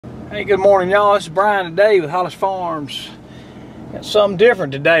Hey, good morning, y'all. This is Brian today with Hollis Farms. Got something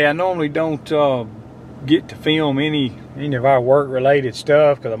different today. I normally don't get to film any of our work-related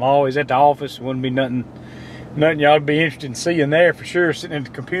stuff because I'm always at the office. It wouldn't be nothing y'all would be interested in seeing there for sure, sitting at the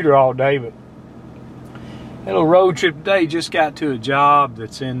computer all day. But a little road trip today. Just got to a job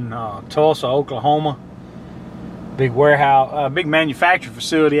that's in Tulsa, Oklahoma. Big warehouse, big manufacturing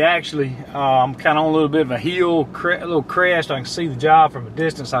facility actually. I'm kind of on a little bit of a hill, a little crest. I can see the job from a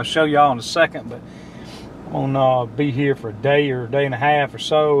distance. I'll show y'all in a second, but I'm gonna be here for a day or a day and a half or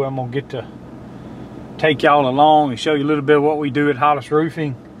so. I'm gonna get to take y'all along and show you a little bit of what we do at Hollis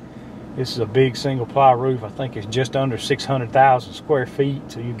Roofing. This is a big single ply roof. I think it's just under 600,000 square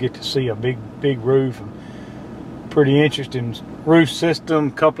feet, so you get to see a big roof. Pretty interesting roof system.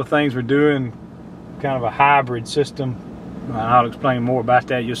 A couple of things we're doing. Kind of a hybrid system. I'll explain more about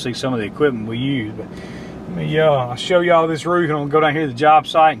that. You'll see some of the equipment we use. But I'll show y'all this roof, and I'm gonna go down here to the job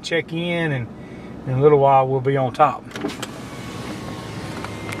site and check in, and in a little while we'll be on top.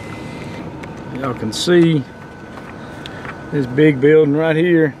 Y'all can see this big building right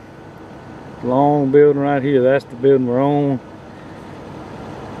here, long building right here. That's the building we're on.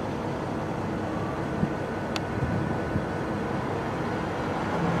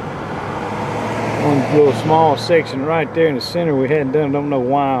 One little small section right there in the center we hadn't done. Don't know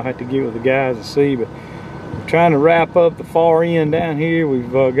why. I'll have to get with the guys to see, but we're trying to wrap up the far end down here.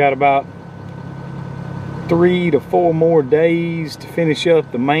 We've got about 3 to 4 more days to finish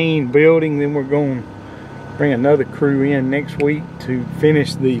up the main building. Then we're going to bring another crew in next week to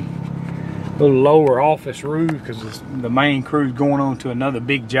finish the little lower office roof, because the main crew is going on to another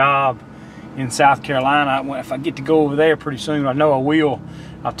big job in South Carolina. If I get to go over there pretty soon, I know I will,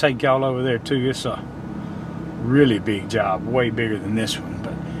 I'll take y'all over there too. It's a really big job, way bigger than this one.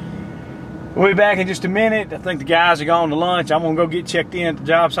 But we'll be back in just a minute. I think the guys are going to lunch. I'm gonna go get checked in at the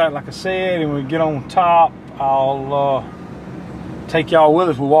job site like I said, and when we get on top, I'll take y'all with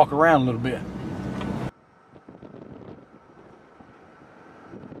us. We'll walk around a little bit.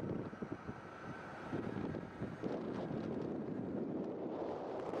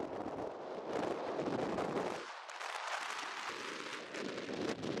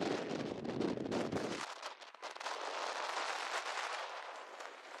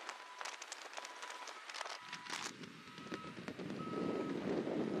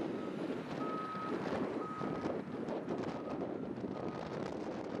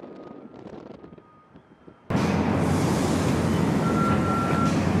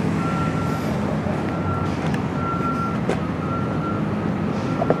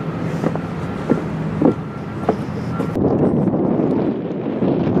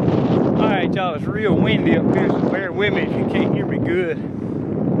 Y'all, it's real windy up here, so bear with me if you can't hear me good.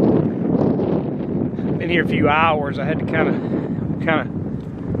 Been here a few hours. I had to kind of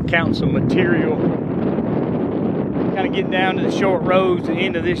count some material, kind of getting down to the short roads to the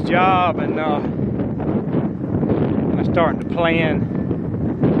end of this job, and I'm starting to plan,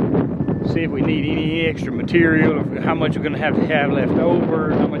 see if we need any extra material, or how much we're going to have left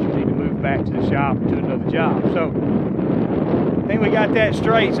over, how much we need to move back to the shop to another job. So I think we got that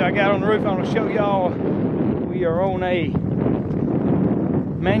straight. So I got on the roof. I'm going to show y'all. We are on a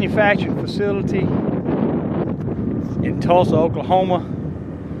manufacturing facility in Tulsa, Oklahoma.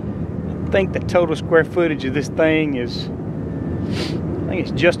 I think the total square footage of this thing is, I think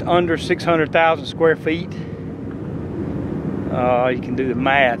it's just under 600,000 square feet. You can do the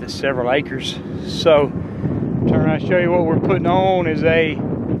math. It's several acres. So turn around and show you what we're putting on is a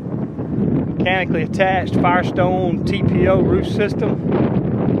mechanically attached Firestone TPO roof system.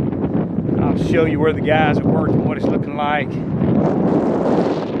 I'll show you where the guys are working, what it's looking like. It's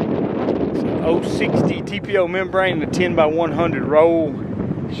an 060 TPO membrane and a 10 by 100 roll.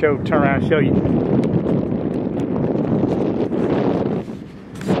 Turn around and show you.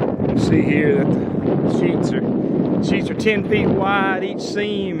 You see here that the sheets are 10 feet wide. Each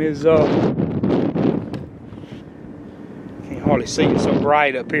seam is hardly see it so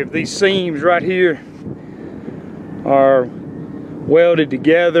bright up here. These seams right here are welded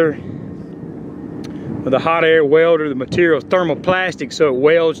together with a hot air welder. The material is thermoplastic, so it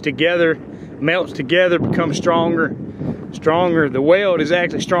welds together, melts together, becomes stronger. The weld is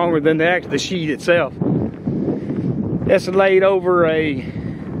actually stronger than the sheet itself. That's laid over a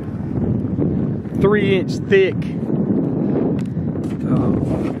 3-inch thick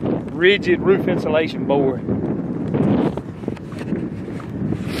rigid roof insulation board.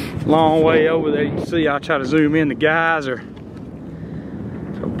 Long way over there. You can see, I'll try to zoom in. The guys are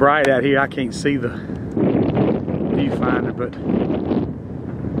so bright out here I can't see the viewfinder, but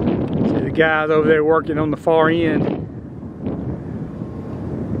see the guys over there working on the far end.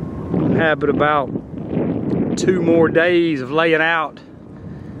 have but about 2 more days of laying out.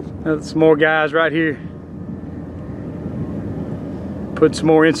 Some more guys right here. Put some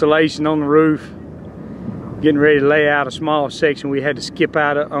more insulation on the roof. Getting ready to lay out a small section we had to skip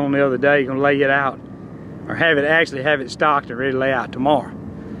out on the other day. Gonna lay it out, or have it stocked and ready to lay out tomorrow.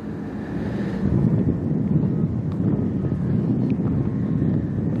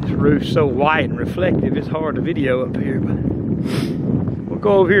 This roof's so white and reflective, it's hard to video up here, but we'll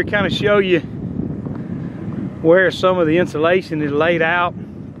go over here and kind of show you where some of the insulation is laid out,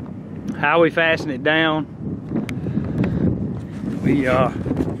 how we fasten it down. We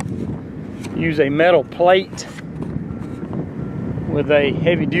use a metal plate with a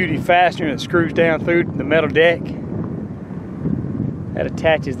heavy-duty fastener that screws down through the metal deck. That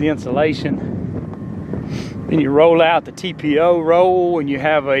attaches the insulation. Then you roll out the TPO roll, and you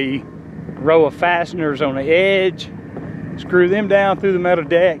have a row of fasteners on the edge. Screw them down through the metal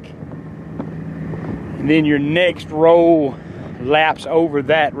deck. And then your next roll laps over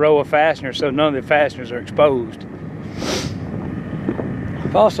that row of fasteners so none of the fasteners are exposed.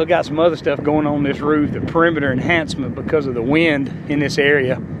 I've also got some other stuff going on this roof, the perimeter enhancement, because of the wind in this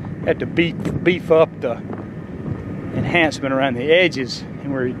area. Had to beef up the enhancement around the edges,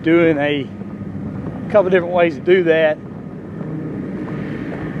 and we're doing a couple different ways to do that.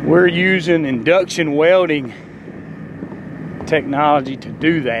 We're using induction welding technology to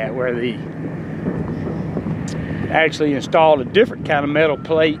do that, where they actually installed a different kind of metal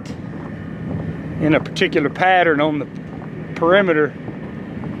plate in a particular pattern on the perimeter.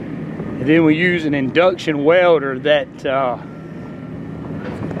 And then we use an induction welder that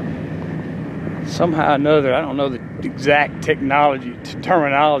somehow or another, I don't know the exact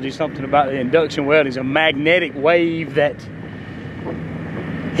terminology, something about the induction welding is a magnetic wave that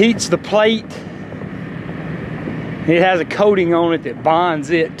heats the plate. It has a coating on it that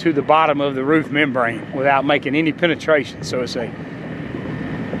bonds it to the bottom of the roof membrane without making any penetration. So it's a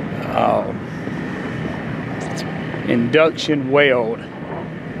induction weld.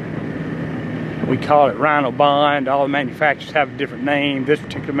 We call it Rhino Bond. All the manufacturers have a different name. This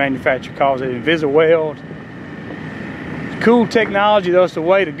particular manufacturer calls it InvisiWeld. It's cool technology though. It's a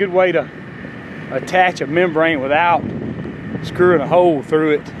good way to attach a membrane without screwing a hole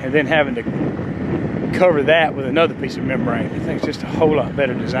through it and then having to cover that with another piece of membrane. I think it's just a whole lot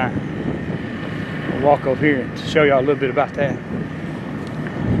better design. We'll walk over here and show y'all a little bit about that.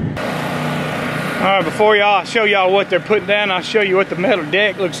 All right, before y'all show y'all what they're putting down, I'll show you what the metal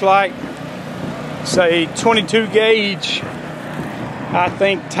deck looks like. It's a 22 gauge, I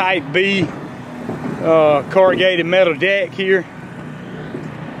think type B corrugated metal deck here.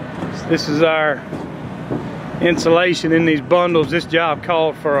 So this is our insulation in these bundles. This job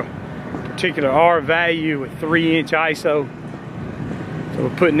called for a particular R value with 3-inch ISO. So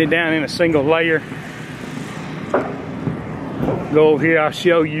we're putting it down in a single layer. Go over here, I'll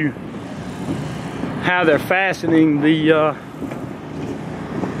show you how they're fastening the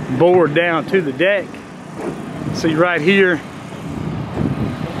board down to the deck. See right here,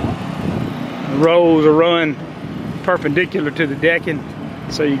 the rolls are run perpendicular to the decking,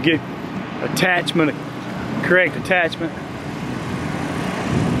 so you get attachment, correct attachment.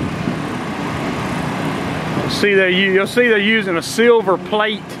 You'll see they're using a silver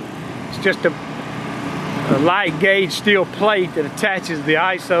plate. It's just a light gauge steel plate that attaches the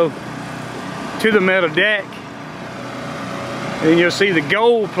ISO to the metal deck. And you'll see the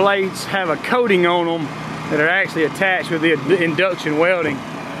gold plates have a coating on them that are actually attached with the induction welding.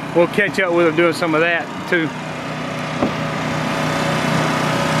 We'll catch up with them doing some of that too.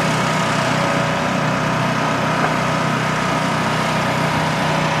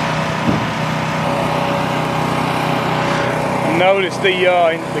 Notice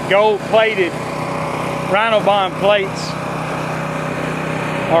the gold plated Rhino Bond plates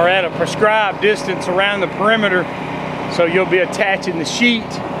are at a prescribed distance around the perimeter. So you'll be attaching the sheet,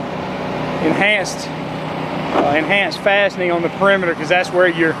 enhanced fastening on the perimeter, because that's where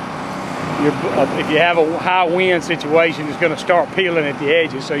if you have a high wind situation, it's going to start peeling at the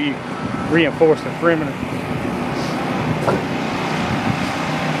edges. So you reinforce the perimeter.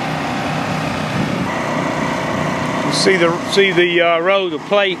 You see the rows of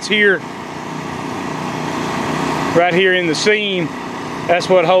plates here, right here in the seam. That's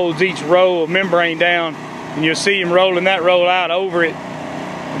what holds each row of membrane down. And you'll see him rolling that roll out over it.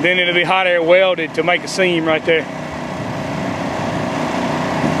 And then it'll be hot air welded to make a seam right there.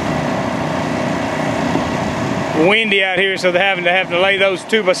 Windy out here, so they're having to lay those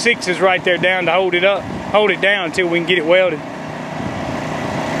 2x6s right there down to hold it down until we can get it welded.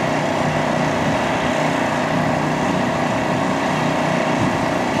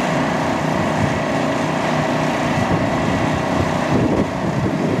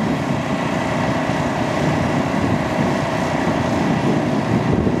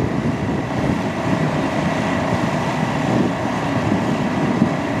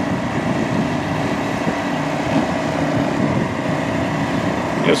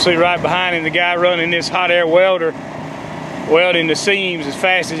 You'll see right behind him the guy running this hot air welder, welding the seams as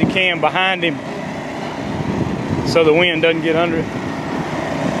fast as he can behind him so the wind doesn't get under it.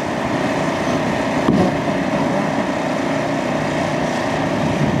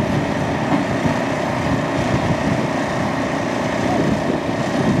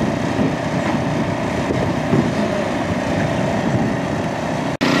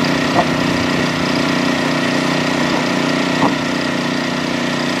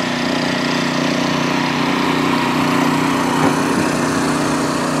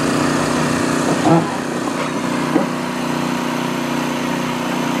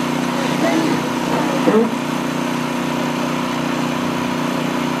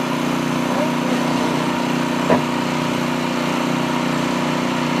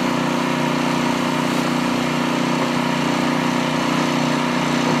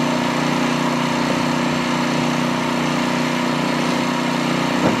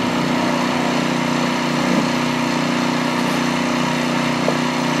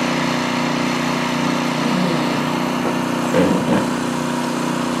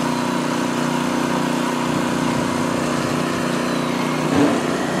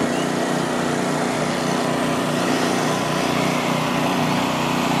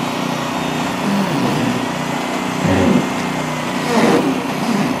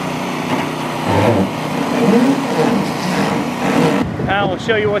 I will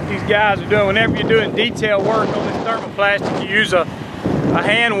show you what these guys are doing. Whenever you're doing detail work on this thermoplastic, you use a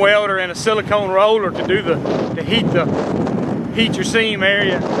hand welder and a silicone roller to do to heat your seam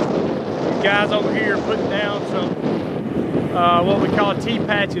area. These guys over here are putting down some what we call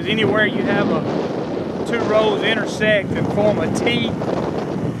T-patches. Anywhere you have two rows intersect and form a T,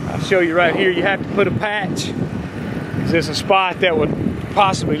 I'll show you right here, you have to put a patch. Is this a spot that would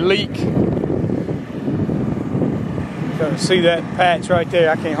possibly leak? See that patch right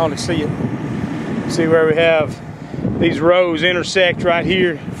there? I can't hardly see it. See where we have these rows intersect right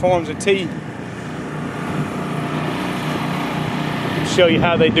here, forms a T. I'll show you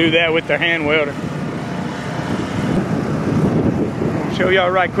how they do that with their hand welder. I'll show y'all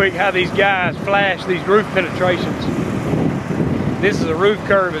right quick how these guys flash these roof penetrations. This is a roof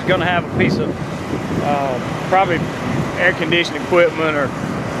curve. It's going to have a piece of probably air conditioning equipment or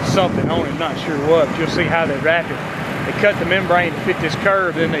something on it, not sure what, but you'll see how they wrap it. They cut the membrane to fit this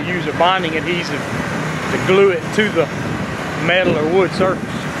curve, then they use a bonding adhesive to glue it to the metal or wood surface.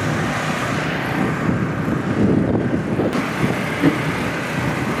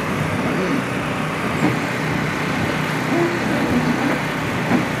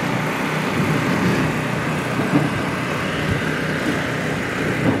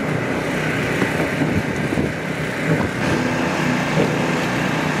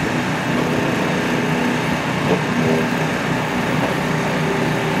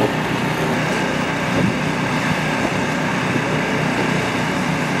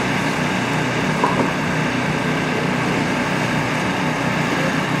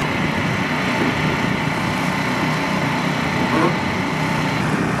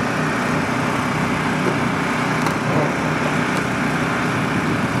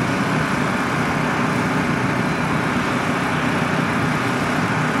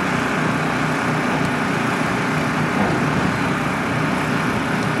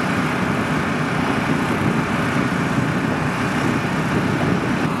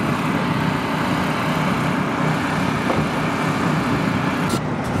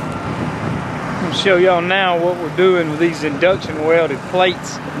 Show y'all now what we're doing with these induction welded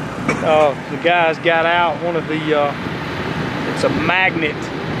plates. The guys got out one of the it's a magnet.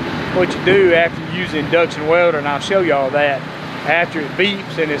 What you do after you use the induction welder, and I'll show y'all that after it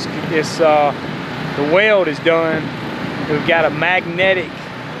beeps and the weld is done, we've got a magnetic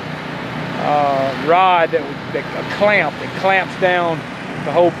rod a clamp that clamps down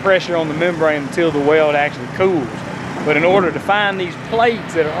to hold pressure on the membrane until the weld actually cools. But in order to find these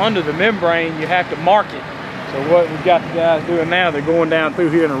plates that are under the membrane, you have to mark it. So what we've got the guys doing now, they're going down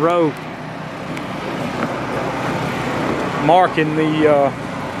through here in a row, marking the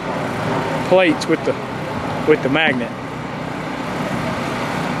plates with the magnet.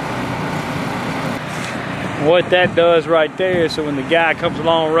 What that does right there, so when the guy comes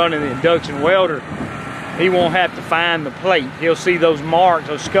along running the induction welder, he won't have to find the plate. He'll see those marks,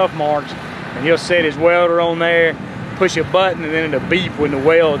 those scuff marks, and he'll set his welder on there, push a button, and then it'll beep when the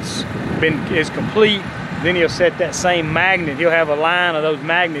weld is complete. Then he'll set that same magnet. He'll have a line of those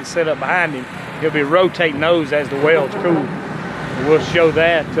magnets set up behind him. He'll be rotating those as the weld's cool. And we'll show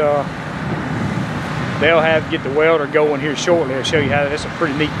that. They'll have to get the welder going here shortly. I'll show you how that's a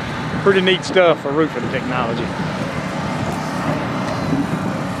pretty neat stuff for roofing technology.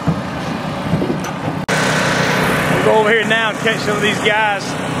 Go over here now and catch some of these guys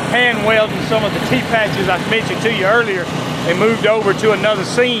hand welding some of the T-patches I mentioned to you earlier. They moved over to another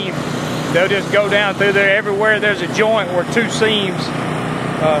seam. They'll just go down through there. Everywhere there's a joint where two seams,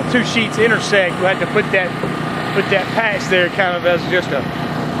 two sheets intersect, you have to put that patch there kind of as just a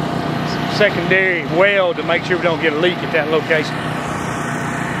secondary weld to make sure we don't get a leak at that location.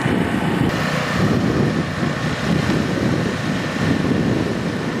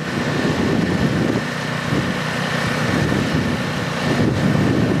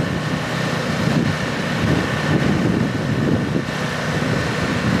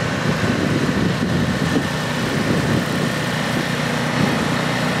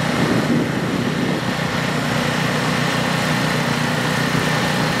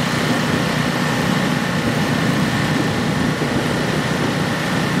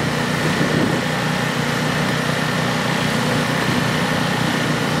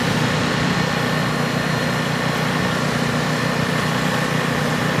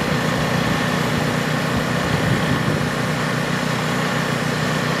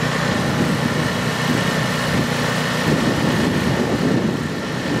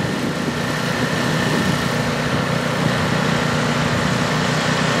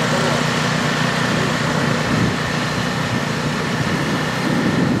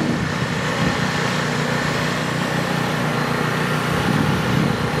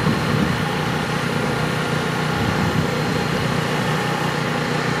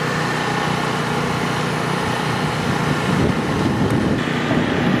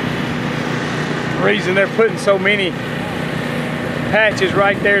 The reason they're putting so many patches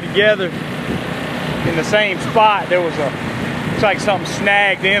right there together in the same spot, there was it's like something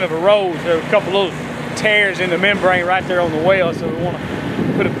snagged in of a road. There were a couple little tears in the membrane right there on the well, so we want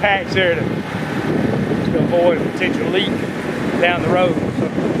to put a patch there to avoid a potential leak down the road. So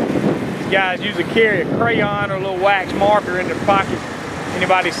these guys usually carry a crayon or a little wax marker in their pocket.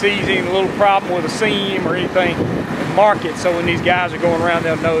 Anybody sees any little problem with a seam or anything, mark it, so when these guys are going around,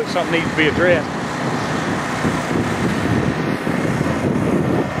 they'll know that something needs to be addressed.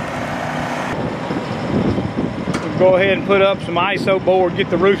 Go ahead and put up some ISO board,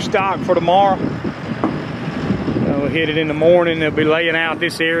 get the roof stocked for tomorrow. We'll hit it in the morning. They'll be laying out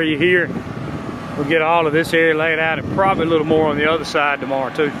this area here. We'll get all of this area laid out and probably a little more on the other side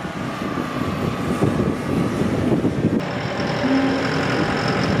tomorrow too.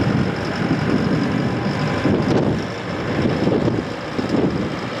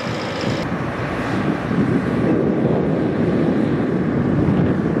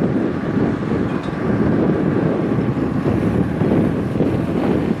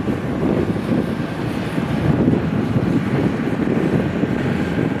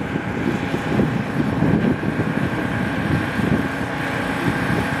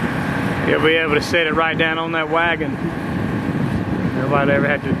 You'll be able to set it right down on that wagon. Nobody ever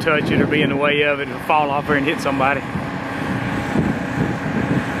had to touch it or be in the way of it or fall off there and hit somebody.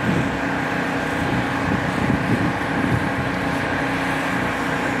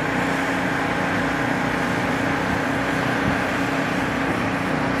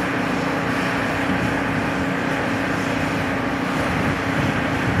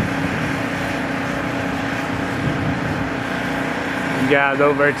 Guys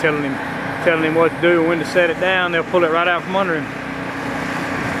over there telling him what to do and when to set it down. They'll pull it right out from under him.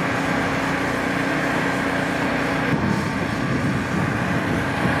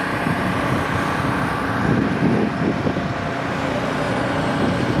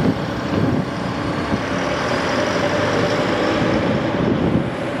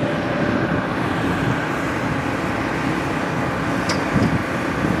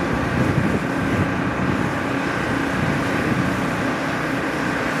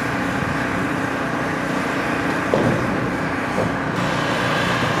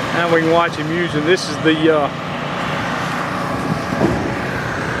 Now we can watch him using, this is the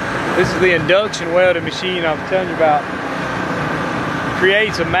induction welding machine I was telling you about. It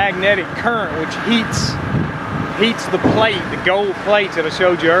creates a magnetic current which heats the plate, the gold plates that I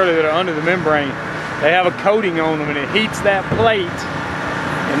showed you earlier that are under the membrane. They have a coating on them and it heats that plate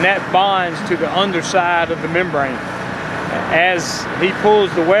and that bonds to the underside of the membrane. As he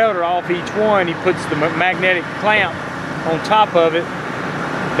pulls the welder off each one, he puts the magnetic clamp on top of it.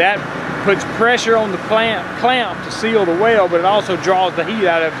 That puts pressure on the clamp to seal the weld, but it also draws the heat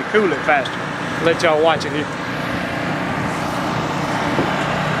out of it to cool it faster. I'll let y'all watch it here.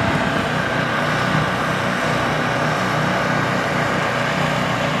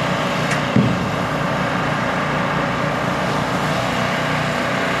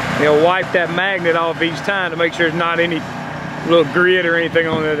 They'll wipe that magnet off each time to make sure there's not any little grit or anything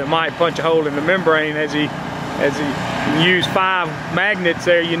on there that might punch a hole in the membrane as he as you use 5 magnets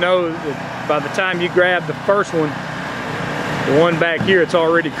there, you know that by the time you grab the first one, the one back here, it's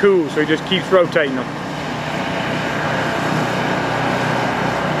already cool, so he just keeps rotating them.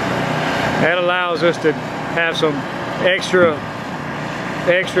 That allows us to have some extra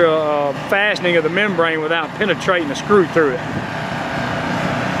fastening of the membrane without penetrating a screw through it.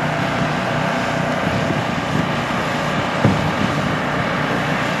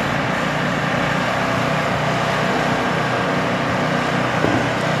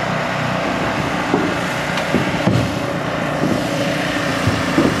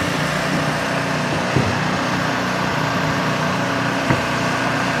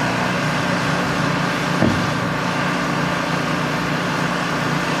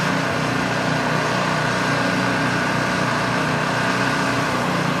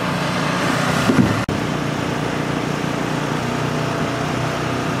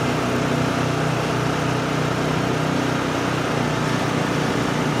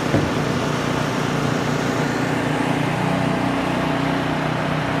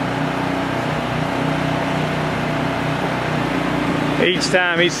 Each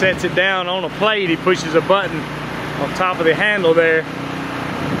time he sets it down on a plate, he pushes a button on top of the handle there.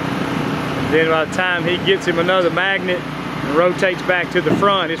 And then by the time he gets him another magnet and rotates back to the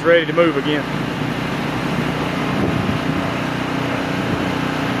front, it's ready to move again.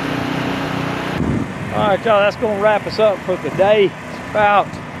 All right, y'all, that's gonna wrap us up for the day. It's about,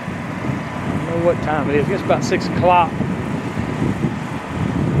 I don't know what time it is, it's about 6 o'clock.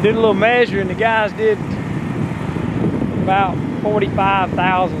 Did a little measuring, the guys did about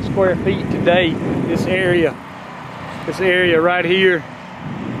 45,000 square feet today. This area right here,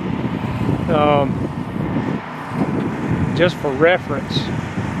 just for reference,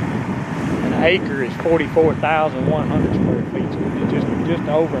 an acre is 44,100 square feet. So we did just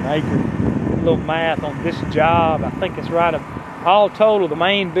over an acre. A little math on this job, I think it's right up, all total, the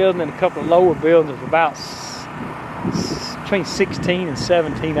main building and a couple of lower buildings is about between 16 and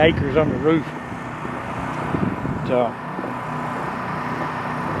 17 acres on the roof. So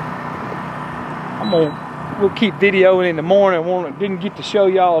we'll keep videoing in the morning. Didn't get to show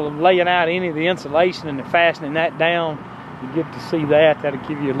y'all laying out any of the insulation and the fastening that down. You get to see that. That'll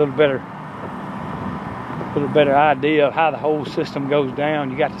give you a little better idea of how the whole system goes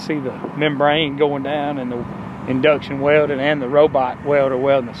down. You got to see the membrane going down and the induction welding and the robot welder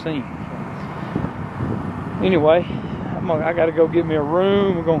welding the seam. So, anyway, I got to go get me a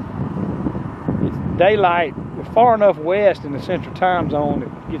room. It's daylight. We're far enough west in the central time zone.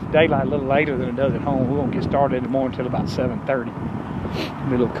 It gets daylight a little later than it does at home. We won't get started in the morning until about 7:30. It'll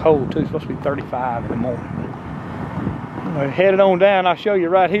be a little cold too. It's supposed to be 35 in the morning. Anyway, headed on down. I'll show you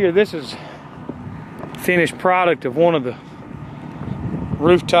right here. This is finished product of one of the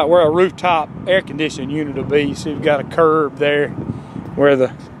rooftop, where a rooftop air conditioning unit will be. So we've got a curb there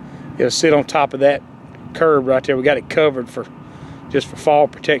where it'll sit on top of that curb right there. We got it covered just for fall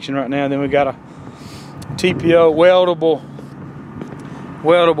protection right now. Then we got a TPO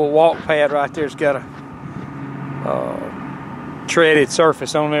weldable walk pad right there. It's got a treaded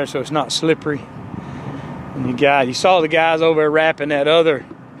surface on there so it's not slippery. And you saw the guys over there wrapping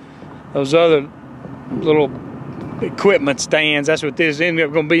those other little equipment stands. That's what this ended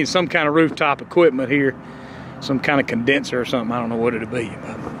up going to be, some kind of rooftop equipment here, some kind of condenser or something. I don't know what it'll be,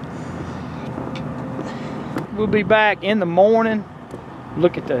 but we'll be back in the morning,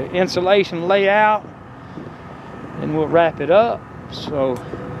 look at the insulation layout, and we'll wrap it up. So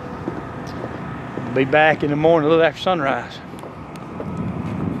we'll be back in the morning a little after sunrise.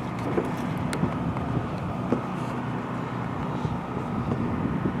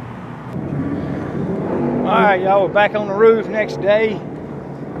 Alright, y'all, we're back on the roof next day.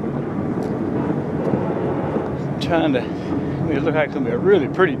 It looks like it's gonna be a really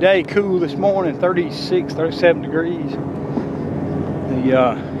pretty day. Cool this morning, 36, 37 degrees.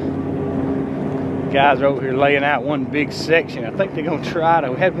 The guys are over here laying out one big section. I think they're gonna try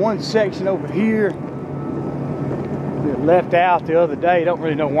to, we had one section over here that left out the other day. Don't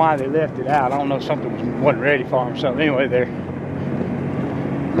really know why they left it out. I don't know, something wasn't ready for them. So anyway, they're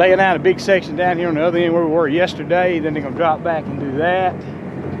laying out a big section down here on the other end where we were yesterday. Then they're gonna drop back and do that.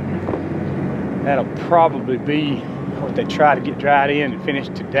 That'll probably be what they try to get dried in and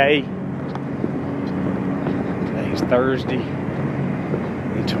finished today. Today's Thursday.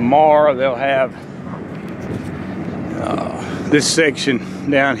 And tomorrow they'll have this section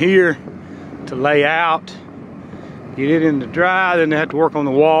down here to lay out, get it in the dry. Then they have to work on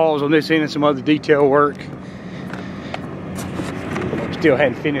the walls on this end and some other detail work. Still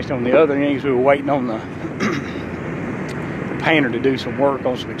hadn't finished on the other end because we were waiting on the painter to do some work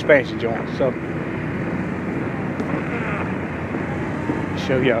on some expansion joints. So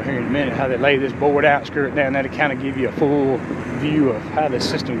show y'all here in a minute how they lay this board out, screw it down. That'll kind of give you a full view of how this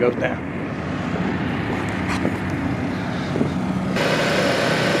system goes down.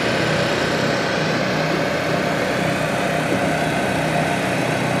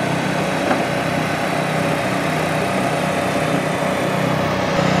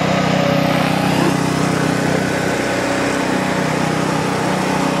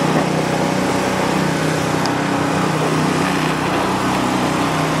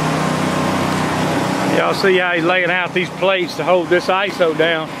 Y'all see how he's laying out these plates to hold this ISO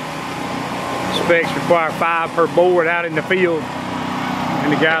down. Specs require 5 per board out in the field.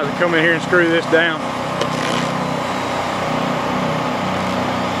 And the guys will come in here and screw this down.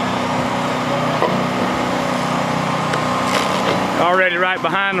 Already right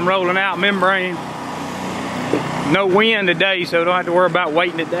behind them rolling out membrane. No wind today, so don't have to worry about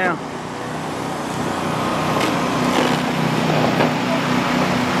weighting it down.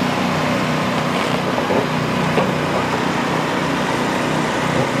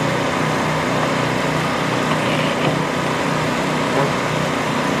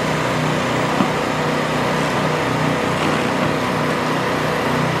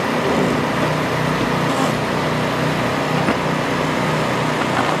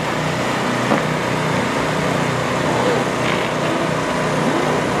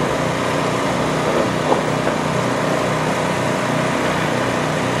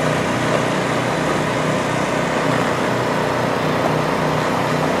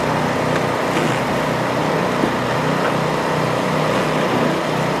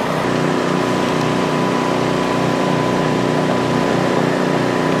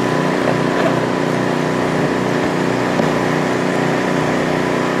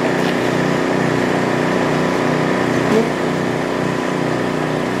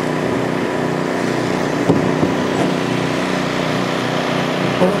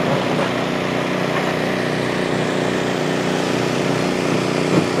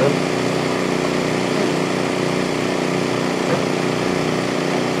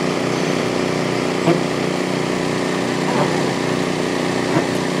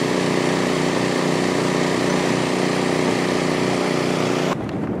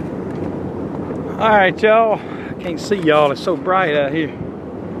 Alright y'all, I can't see y'all, it's so bright out here.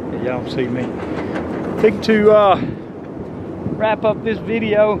 Y'all don't see me. Think to wrap up this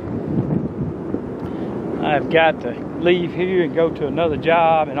video. I've got to leave here and go to another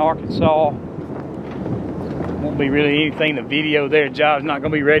job in Arkansas. Won't be really anything to video there. The job's not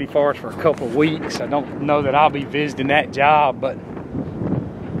going to be ready for us for a couple of weeks. I don't know that I'll be visiting that job, but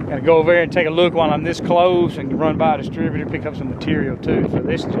got to go over there and take a look while I'm this close and run by a distributor, pick up some material too for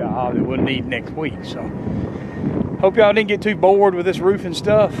this job that we'll need next week. So hope y'all didn't get too bored with this roofing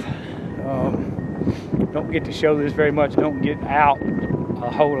stuff. Don't get to show this very much. Don't get out a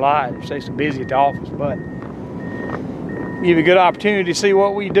whole lot. Stay so busy at the office, but give you a good opportunity to see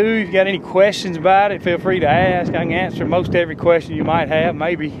what we do. If you got any questions about it, feel free to ask. I can answer most every question you might have.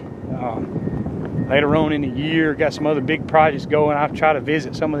 Maybe later on in the year, got some other big projects going. I'll try to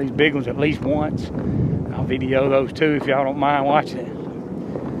visit some of these big ones at least once. I'll video those too if y'all don't mind watching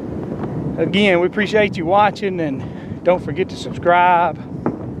it. Again, we appreciate you watching, and don't forget to subscribe.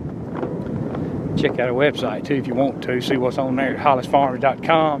 Check out our website too if you want to. See what's on there at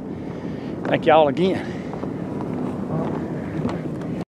hollisfarms.com. Thank y'all again.